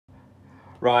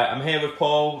Right, I'm here with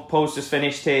Paul. Paul's just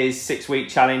finished his 6-week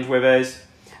challenge with us.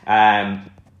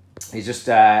 He's just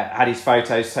had his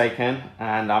photos taken,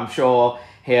 and I'm sure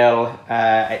he'll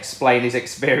explain his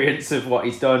experience of what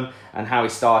he's done and how he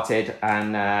started.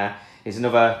 And he's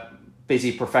another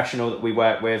busy professional that we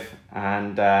work with,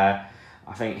 and I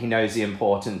think he knows the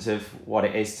importance of what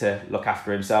it is to look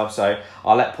after himself. So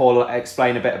I'll let Paul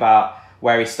explain a bit about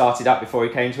where he started up before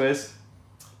he came to us.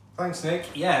 Thanks,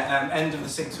 Nick. Yeah, end of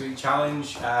the 6-week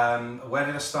challenge. Where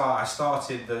did I start? I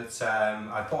started that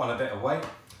I put on a bit of weight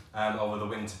over the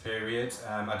winter period.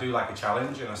 I do like a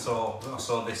challenge, and I saw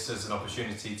this as an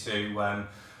opportunity to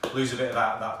lose a bit of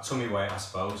that tummy weight, I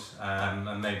suppose,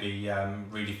 and maybe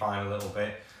redefine a little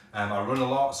bit. I run a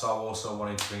lot, so I also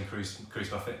wanted to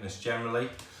increase my fitness generally.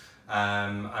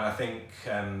 And I think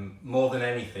more than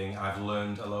anything, I've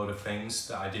learned a load of things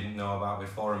that I didn't know about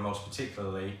before, and most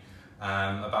particularly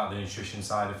about the nutrition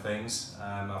side of things.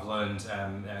 I've learned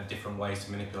different ways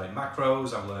to manipulate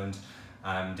macros. I've learned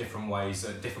different ways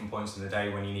at different points in the day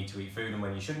when you need to eat food and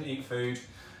when you shouldn't eat food.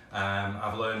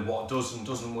 I've learned what does and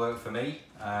doesn't work for me.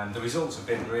 The results have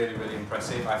been really, really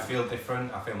impressive. I feel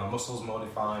different. I feel my muscles more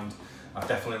defined. I've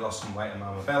definitely lost some weight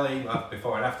around my belly. My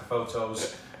before and after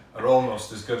photos are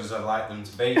almost as good as I'd like them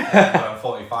to be. I'm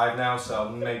 45 now, so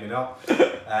maybe not.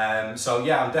 So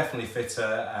yeah, I'm definitely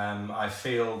fitter. I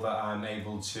feel that I'm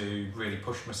able to really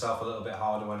push myself a little bit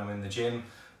harder when I'm in the gym.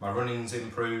 My running's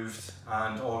improved,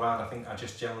 and all around I think I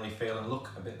just generally feel and look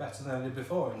a bit better than I did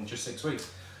before in just 6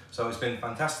 weeks. So it's been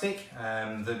fantastic.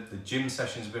 The gym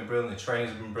sessions have been brilliant, the trainings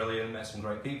have been brilliant, met some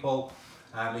great people.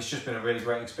 It's just been a really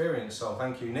great experience. So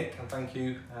thank you, Nick, and thank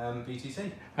you,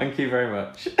 BTT. Thank you very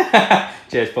much.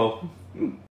 Cheers, Paul.